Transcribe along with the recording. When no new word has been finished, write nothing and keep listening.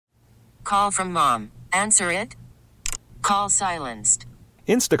call from mom. Answer it. Call silenced.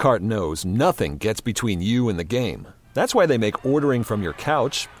 Instacart knows nothing gets between you and the game. That's why they make ordering from your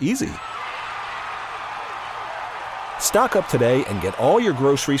couch easy. Stock up today and get all your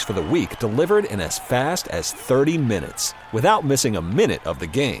groceries for the week delivered in as fast as 30 minutes without missing a minute of the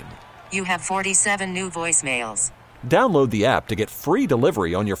game. You have 47 new voicemails. Download the app to get free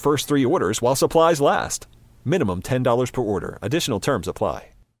delivery on your first 3 orders while supplies last. Minimum $10 per order. Additional terms apply.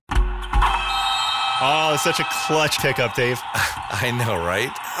 Oh, such a clutch pickup, Dave. I know,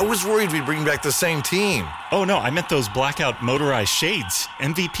 right? I was worried we'd bring back the same team. Oh, no, I meant those blackout motorized shades.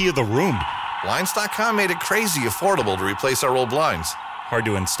 MVP of the room. Blinds.com made it crazy affordable to replace our old blinds. Hard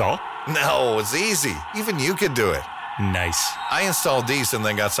to install? No, it's easy. Even you could do it. Nice. I installed these and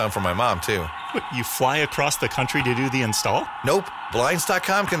then got some for my mom, too. What, you fly across the country to do the install? Nope.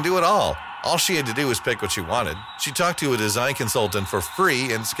 Blinds.com can do it all. All she had to do was pick what she wanted. She talked to a design consultant for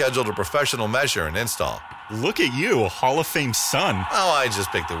free and scheduled a professional measure and install. Look at you, Hall of Fame son. Oh, I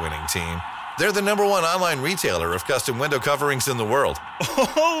just picked the winning team. They're the #1 online retailer of custom window coverings in the world.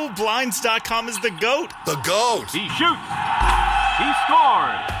 Oh, Blinds.com is the GOAT. The GOAT. He shoots. He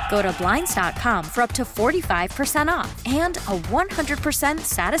scores. Go to Blinds.com for up to 45% off and a 100%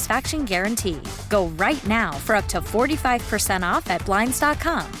 satisfaction guarantee. Go right now for up to 45% off at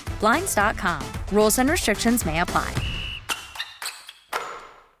Blinds.com. Blinds.com. Rules and restrictions may apply.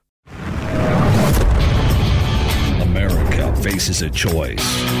 America faces a choice.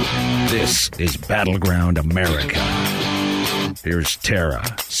 This is Battleground America. Here's Tara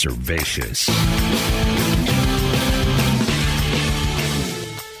Servatius.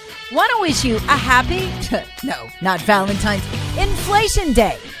 Want to wish you a happy, no, not Valentine's, Inflation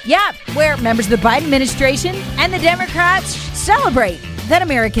Day. Yeah, where members of the Biden administration and the Democrats celebrate that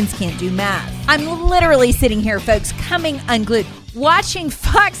Americans can't do math. I'm literally sitting here, folks, coming unglued, watching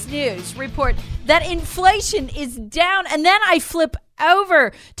Fox News report that inflation is down, and then I flip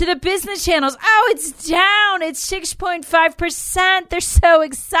over to the business channels. Oh, it's down. It's 6.5%. They're so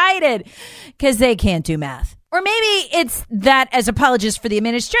excited because they can't do math. Or maybe it's that as apologists for the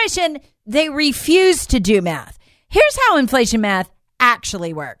administration, they refuse to do math. Here's how inflation math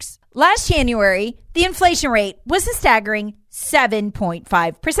actually works. Last January, the inflation rate was a staggering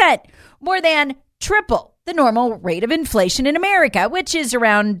 7.5%, more than triple the normal rate of inflation in America, which is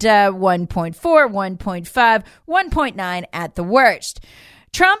around 1.4, 1.5, 1.9 at the worst.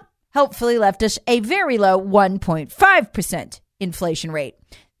 Trump helpfully left us a very low 1.5% inflation rate.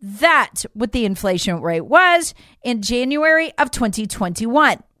 That's what the inflation rate was in January of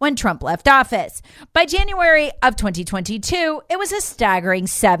 2021 when Trump left office. By January of 2022, it was a staggering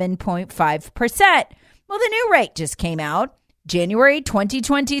 7.5%. Well, the new rate just came out. January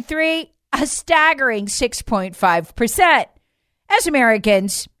 2023, a staggering 6.5%. As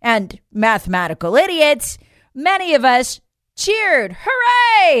Americans and mathematical idiots, many of us cheered.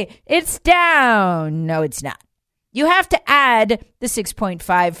 Hooray! It's down. No, it's not. You have to add the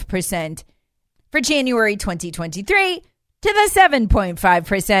 6.5% for January 2023 to the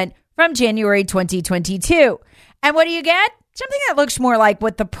 7.5% from January 2022. And what do you get? Something that looks more like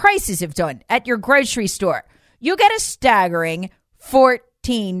what the prices have done at your grocery store. You get a staggering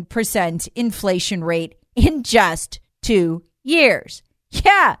 14% inflation rate in just 2 years.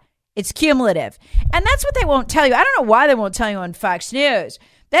 Yeah, it's cumulative. And that's what they won't tell you. I don't know why they won't tell you on Fox News.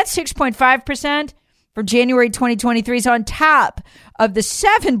 That 6.5% for January 2023 is on top of the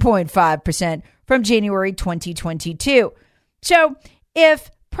 7.5% from January 2022. So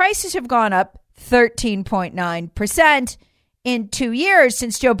if prices have gone up 13.9% in 2 years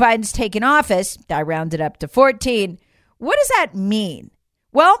since Joe Biden's taken office, I rounded up to 14, what does that mean?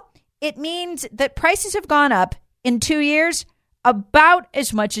 Well, it means that prices have gone up in 2 years about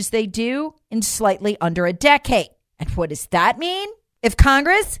as much as they do in slightly under a decade. And what does that mean? If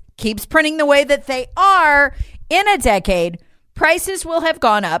Congress keeps printing the way that they are in a decade, prices will have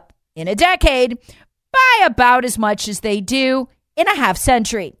gone up in a decade by about as much as they do in a half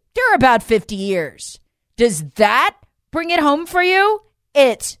century. They're about 50 years. Does that bring it home for you?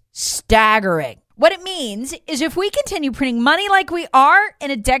 It's staggering. What it means is if we continue printing money like we are in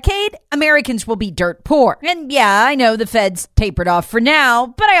a decade, Americans will be dirt poor. And yeah, I know the Fed's tapered off for now,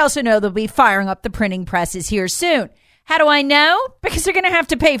 but I also know they'll be firing up the printing presses here soon. How do I know? Because they're going to have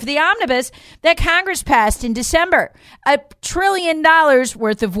to pay for the omnibus that Congress passed in December. $1 trillion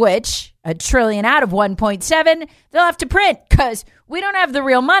worth of which, $1 trillion out of 1.7, they'll have to print because we don't have the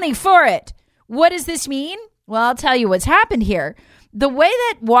real money for it. What does this mean? Well, I'll tell you what's happened here. The way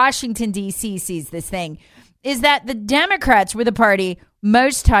that Washington, D.C. sees this thing is that the Democrats were the party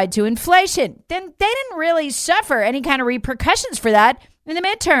most tied to inflation. Then they didn't really suffer any kind of repercussions for that in the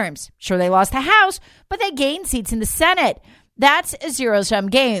midterms. Sure, they lost the House, but they gained seats in the Senate. That's a zero-sum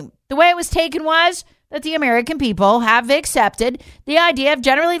game. The way it was taken was that the American people have accepted the idea of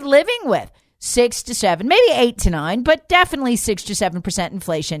generally living with 6 to 7, maybe 8 to 9, but definitely 6 to 7%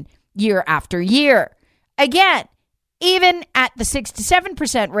 inflation year after year. Again, even at the 6 to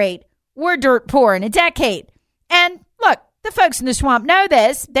 7% rate, we're dirt poor in a decade. And look, the folks in the swamp know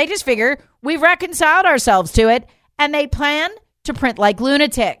this. They just figure we've reconciled ourselves to it, and they plan to print like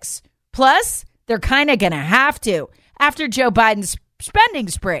lunatics. Plus, they're kind of going to have to after Joe Biden's spending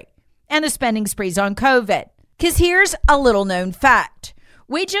spree and the spending sprees on COVID. Because here's a little known fact.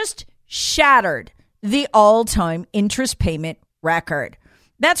 We just shattered the all-time interest payment record.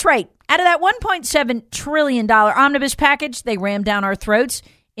 That's right. Out of that $1.7 trillion omnibus package they rammed down our throats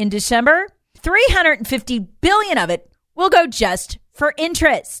in December, $350 billion of it will go just for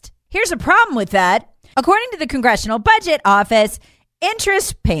interest. Here's a problem with that. According to the Congressional Budget Office,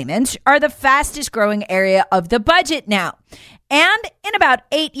 interest payments are the fastest growing area of the budget now. And in about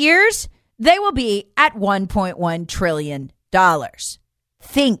 8 years, they will be at $1.1 trillion.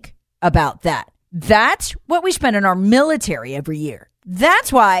 Think about that. That's what we spend on our military every year.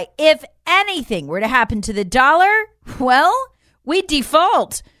 That's why if anything were to happen to the dollar, well, we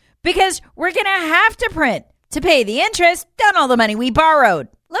default because we're going to have to print to pay the interest on all the money we borrowed.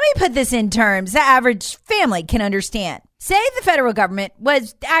 Let me put this in terms the average family can understand. Say the federal government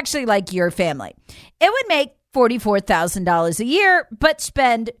was actually like your family. It would make $44,000 a year, but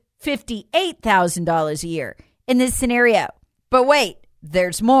spend $58,000 a year in this scenario. But wait,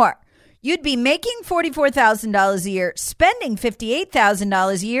 there's more. You'd be making $44,000 a year, spending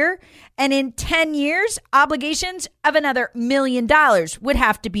 $58,000 a year, and in 10 years, obligations of another $1 million would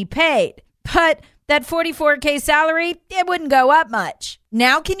have to be paid. But that $44K salary, it wouldn't go up much.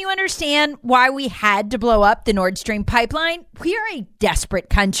 Now, can you understand why we had to blow up the Nord Stream pipeline? We are a desperate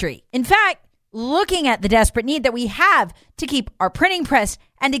country. In fact, looking at the desperate need that we have to keep our printing press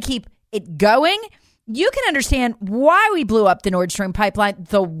and to keep it going, you can understand why we blew up the Nord Stream pipeline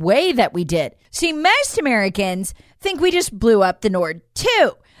the way that we did. See, most Americans think we just blew up the Nord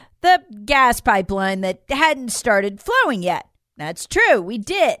 2, the gas pipeline that hadn't started flowing yet. That's true, we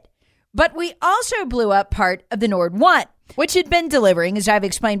did. But we also blew up part of the Nord 1, which had been delivering, as I've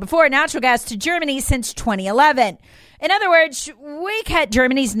explained before, natural gas to Germany since 2011. In other words, we cut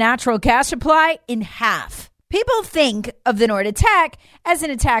Germany's natural gas supply in half. People think of the Nord attack as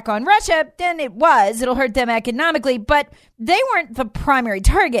an attack on Russia, and it was. It'll hurt them economically, but they weren't the primary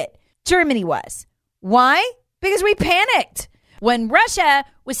target. Germany was. Why? Because we panicked. When Russia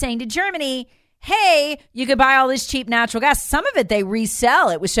was saying to Germany, hey, you could buy all this cheap natural gas. Some of it they resell.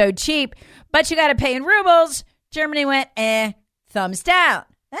 It was so cheap, but you got to pay in rubles. Germany went, thumbs down.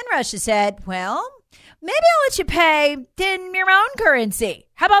 Then Russia said, well, maybe I'll let you pay in your own currency.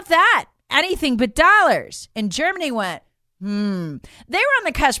 How about that? Anything but dollars. And Germany went, They were on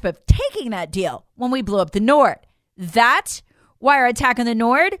the cusp of taking that deal when we blew up the Nord. That's why our attack on the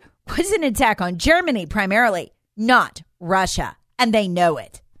Nord was an attack on Germany primarily, not Russia. And they know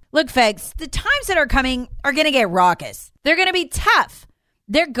it. Look, folks, the times that are coming are going to get raucous. They're going to be tough.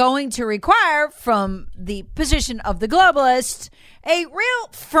 They're going to require, from the position of the globalists, a real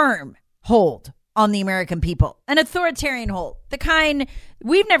firm hold on the American people, an authoritarian hold, the kind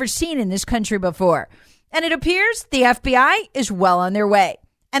we've never seen in this country before. And it appears the FBI is well on their way,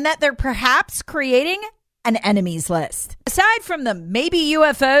 and that they're perhaps creating an enemies list. Aside from the maybe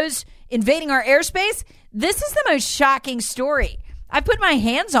UFOs invading our airspace, this is the most shocking story I've put my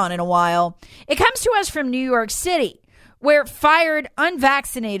hands on in a while. It comes to us from New York City, where fired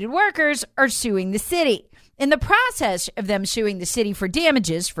unvaccinated workers are suing the city. In the process of them suing the city for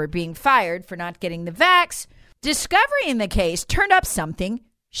damages for being fired for not getting the vax, discovery in the case turned up something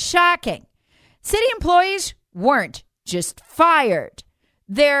shocking. City employees weren't just fired.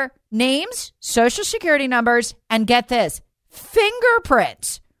 Their names, social security numbers, and get this,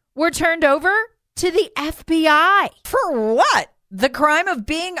 fingerprints were turned over to the FBI. For what? The crime of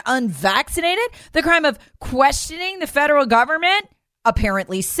being unvaccinated? The crime of questioning the federal government?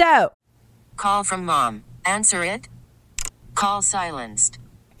 Apparently so. Call from mom. Answer it. Call silenced.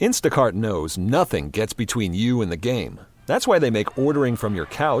 Instacart knows nothing gets between you and the game. That's why they make ordering from your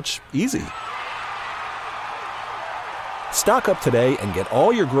couch easy. Stock up today and get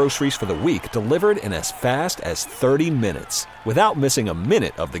all your groceries for the week delivered in as fast as 30 minutes without missing a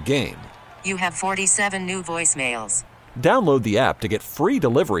minute of the game. You have 47 new voicemails. Download the app to get free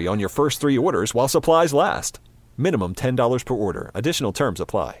delivery on your first 3 orders while supplies last. Minimum $10 per order. Additional terms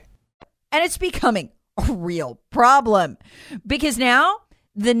apply. And it's becoming a real problem because now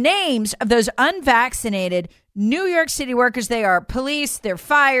the names of those unvaccinated New York City workers. They are police, they're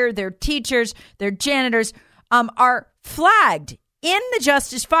fire, they're teachers, they're janitors, are flagged in the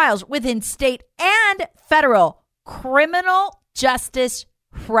justice files within state and federal criminal justice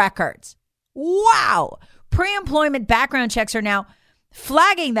records. Wow. Pre-employment background checks are now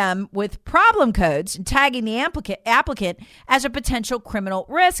flagging them with problem codes and tagging the applicant as a potential criminal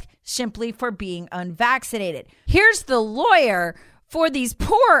risk simply for being unvaccinated. Here's the lawyer for these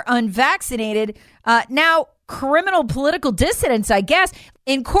poor unvaccinated, now criminal political dissidents, I guess,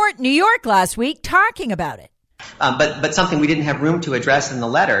 in court in New York last week talking about it. But something we didn't have room to address in the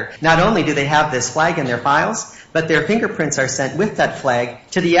letter. Not only do they have this flag in their files, but their fingerprints are sent with that flag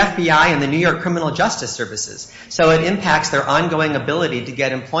to the FBI and the New York Criminal Justice Services. So it impacts their ongoing ability to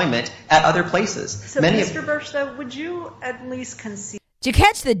get employment at other places. So, Mr. Bursch, though, would you at least concede? Did you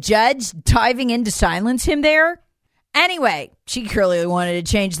catch the judge diving in to silence him there? Anyway, she clearly wanted to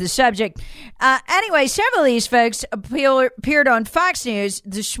change the subject. Anyway, several of these folks appeared on Fox News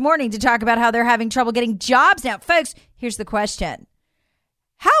this morning to talk about how they're having trouble getting jobs now. Folks, here's the question.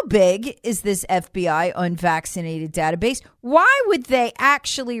 How big is this FBI unvaccinated database? Why would they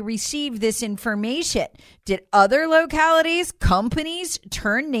actually receive this information? Did other localities, companies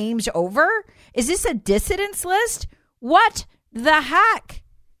turn names over? Is this a dissidents list? What the heck?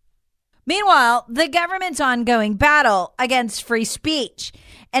 Meanwhile, the government's ongoing battle against free speech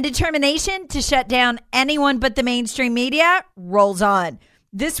and determination to shut down anyone but the mainstream media rolls on.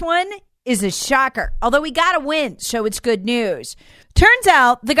 This one is a shocker, although we got to win, so it's good news. Turns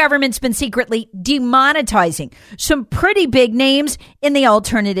out the government's been secretly demonetizing some pretty big names in the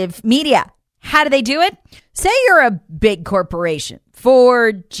alternative media. How do they do it? Say you're a big corporation,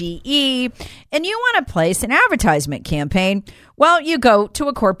 Ford, GE, and you want to place an advertisement campaign. Well, you go to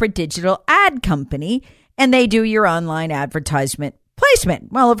a corporate digital ad company and they do your online advertisement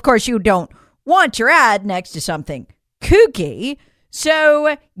placement. Well, of course, you don't want your ad next to something kooky.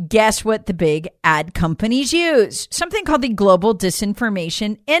 So guess what the big ad companies use? Something called the Global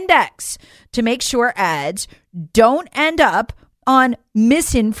Disinformation Index to make sure ads don't end up on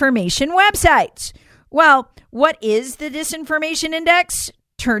misinformation websites. Well, what is the Disinformation Index?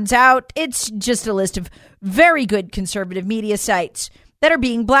 Turns out it's just a list of very good conservative media sites that are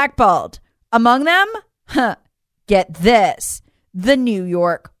being blackballed. Among them, get this, the New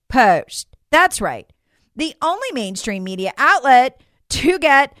York Post. That's right. The only mainstream media outlet to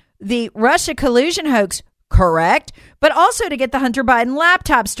get the Russia collusion hoax correct, but also to get the Hunter Biden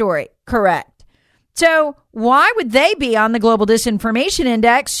laptop story correct. So why would they be on the Global Disinformation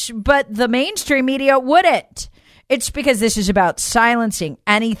Index, but the mainstream media wouldn't? It's because this is about silencing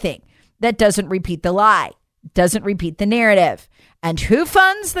anything that doesn't repeat the lie, doesn't repeat the narrative. And who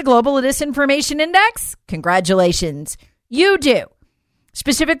funds the Global Disinformation Index? Congratulations, you do.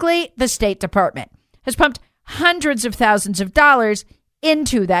 Specifically, the State Department has pumped hundreds of thousands of dollars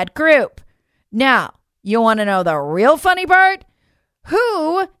into that group. Now, you want to know the real funny part?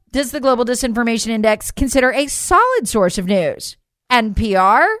 Who does the Global Disinformation Index consider a solid source of news?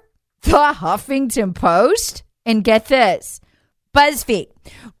 NPR? The Huffington Post? And get this, BuzzFeed,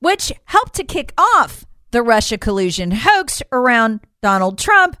 which helped to kick off the Russia collusion hoax around Donald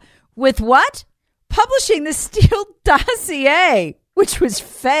Trump with what? Publishing the Steele dossier, which was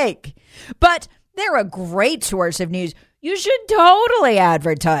fake. But they're a great source of news. You should totally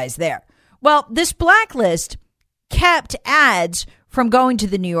advertise there. Well, this blacklist kept ads from going to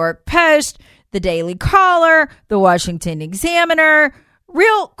the New York Post, the Daily Caller, the Washington Examiner,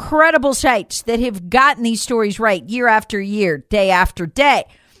 real credible sites that have gotten these stories right year after year, day after day.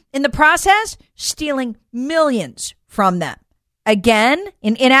 In the process, stealing millions from them. Again,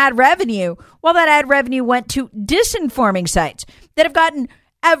 in ad revenue, well, that ad revenue went to disinforming sites that have gotten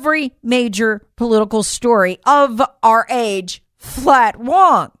every major political story of our age flat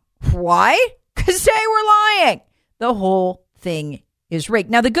wrong. Why? Because they were lying. The whole thing is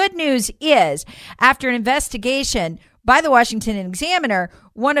rigged. Now, the good news is, after an investigation by the Washington Examiner,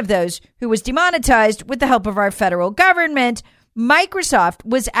 one of those who was demonetized with the help of our federal government, Microsoft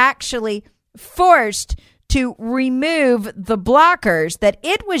was actually forced to remove the blockers that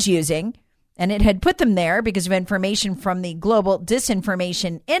it was using, and it had put them there because of information from the Global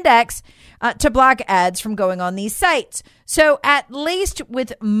Disinformation Index to block ads from going on these sites. So at least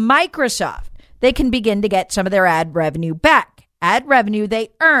with Microsoft, they can begin to get some of their ad revenue back. Ad revenue they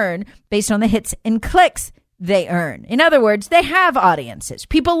earn based on the hits and clicks they earn. In other words, they have audiences.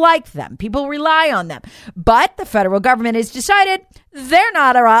 People like them. People rely on them. But the federal government has decided they're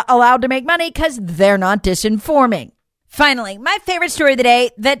not allowed to make money because they're not disinforming. Finally, my favorite story of the day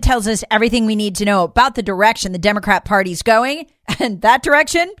that tells us everything we need to know about the direction the Democrat Party's going. And that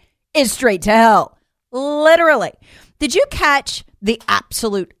direction is straight to hell. Literally. Did you catch the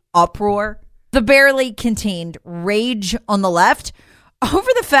absolute uproar? The barely contained rage on the left over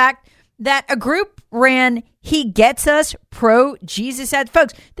the fact that a group ran He Gets Us pro-Jesus ad.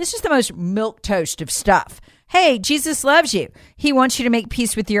 Folks, this is the most milquetoast of stuff. Hey, Jesus loves you. He wants you to make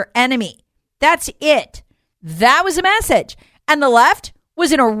peace with your enemy. That's it. That was a message. And the left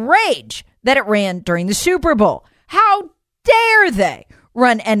was in a rage that it ran during the Super Bowl. How dare they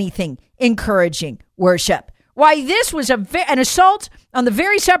run anything encouraging worship? Why, this was an assault on the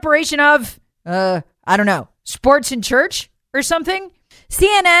very separation of, sports and church or something.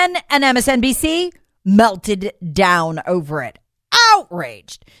 CNN and MSNBC melted down over it.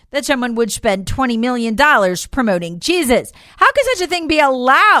 Outraged that someone would spend $20 million promoting Jesus. How could such a thing be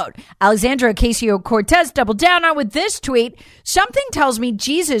allowed? Alexandra Ocasio-Cortez doubled down on with this tweet. Something tells me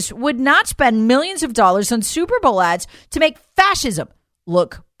Jesus would not spend millions of dollars on Super Bowl ads to make fascism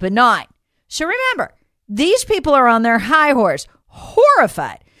look benign. So remember, these people are on their high horse,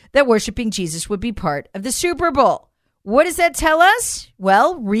 horrified that worshiping Jesus would be part of the Super Bowl. What does that tell us?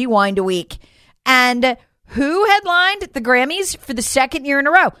 Well, rewind a week. And who headlined the Grammys for the second year in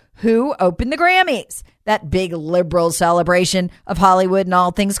a row? Who opened the Grammys? That big liberal celebration of Hollywood and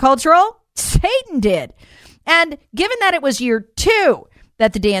all things cultural? Satan did. And given that it was year 2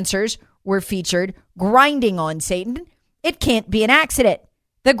 that the dancers were featured grinding on Satan, it can't be an accident.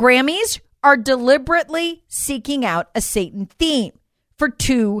 The Grammys are deliberately seeking out a Satan theme for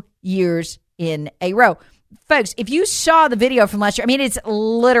 2 years in a row. Folks, if you saw the video from last year, it's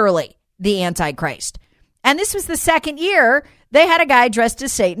literally the Antichrist. And this was the second year they had a guy dressed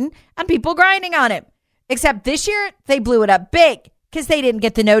as Satan and people grinding on him. Except this year, they blew it up big because they didn't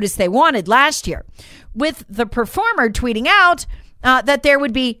get the notice they wanted last year. With the performer tweeting out that there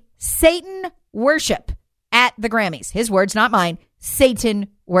would be Satan worship at the Grammys. His words, not mine. Satan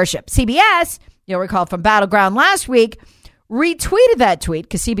worship. CBS, you'll recall from Battleground last week, retweeted that tweet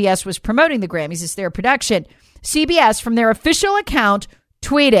because CBS was promoting the Grammys as their production. CBS, from their official account,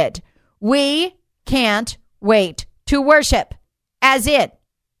 tweeted, "We can't wait to worship," as in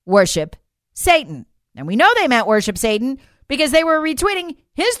worship Satan. And we know they meant worship Satan because they were retweeting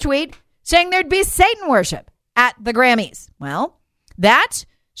his tweet saying there'd be Satan worship at the Grammys. Well, that's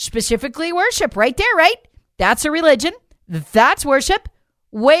specifically worship right there, right? That's a religion. That's worship.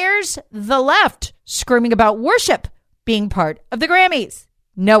 Where's the left screaming about worship being part of the Grammys?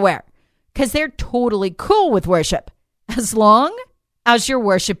 Nowhere. Because they're totally cool with worship as long as you're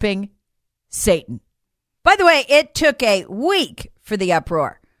worshiping Satan. By the way, it took a week for the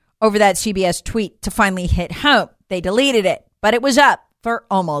uproar over that CBS tweet to finally hit home. They deleted it, but it was up for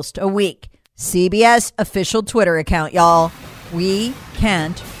almost a week. CBS official Twitter account, y'all. We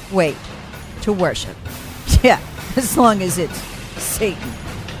can't wait to worship. Yeah, as long as it's Satan.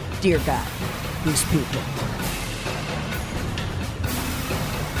 Dear God, these people.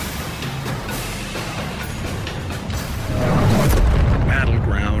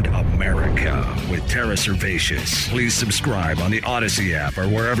 Battleground America with Tara Servatius. Please subscribe on the Odyssey app or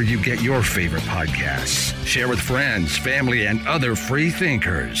wherever you get your favorite podcasts. Share with friends, family, and other free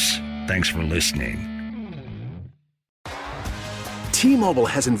thinkers. Thanks for listening. T-Mobile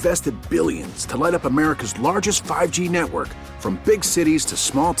has invested billions to light up America's largest 5G network, from big cities to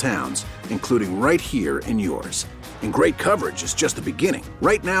small towns, including right here in yours. And great coverage is just the beginning.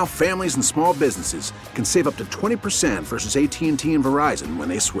 Right now, families and small businesses can save up to 20% versus AT&T and Verizon when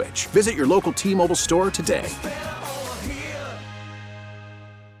they switch. Visit your local T-Mobile store today.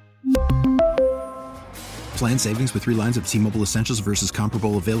 Plan savings with 3 lines of T-Mobile Essentials versus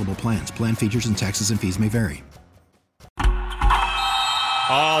comparable available plans. Plan features and taxes and fees may vary.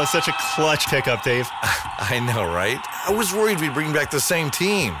 Oh, such a clutch pickup, Dave. I know, right? I was worried we'd bring back the same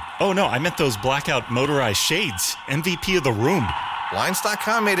team. Oh, no, I meant those blackout motorized shades. MVP of the room.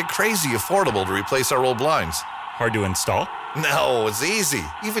 Blinds.com made it crazy affordable to replace our old blinds. Hard to install? No, it's easy.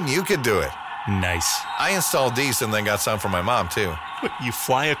 Even you could do it. Nice. I installed these and then got some for my mom, too. What, you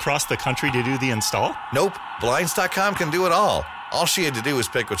fly across the country to do the install? Nope. Blinds.com can do it all. All she had to do was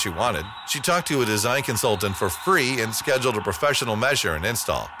pick what she wanted. She talked to a design consultant for free and scheduled a professional measure and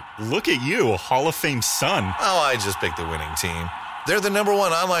install. Look at you, a Hall of Fame son. Oh, I just picked the winning team. They're the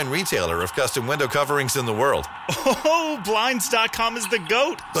 #1 online retailer of custom window coverings in the world. Oh, Blinds.com is the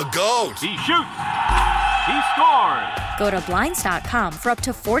GOAT. The GOAT! He shoots. He scores. Go to Blinds.com for up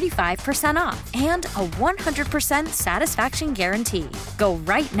to 45% off and a 100% satisfaction guarantee. Go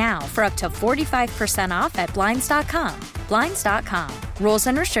right now for up to 45% off at Blinds.com. Blinds.com. Rules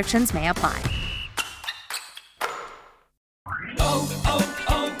and restrictions may apply.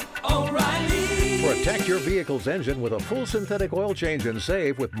 O'Reilly. Protect your vehicle's engine with a full synthetic oil change and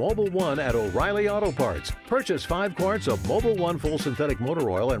save with Mobil 1 at O'Reilly Auto Parts. Purchase 5 quarts of Mobil 1 full synthetic motor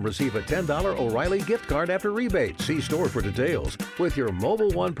oil and receive a $10 O'Reilly gift card after rebate. See store for details. With your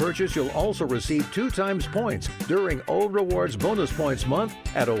Mobil 1 purchase, you'll also receive 2 times points during O Rewards Bonus Points Month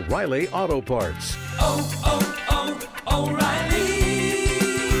at O'Reilly Auto Parts. O'Reilly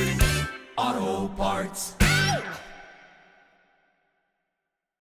Auto Parts.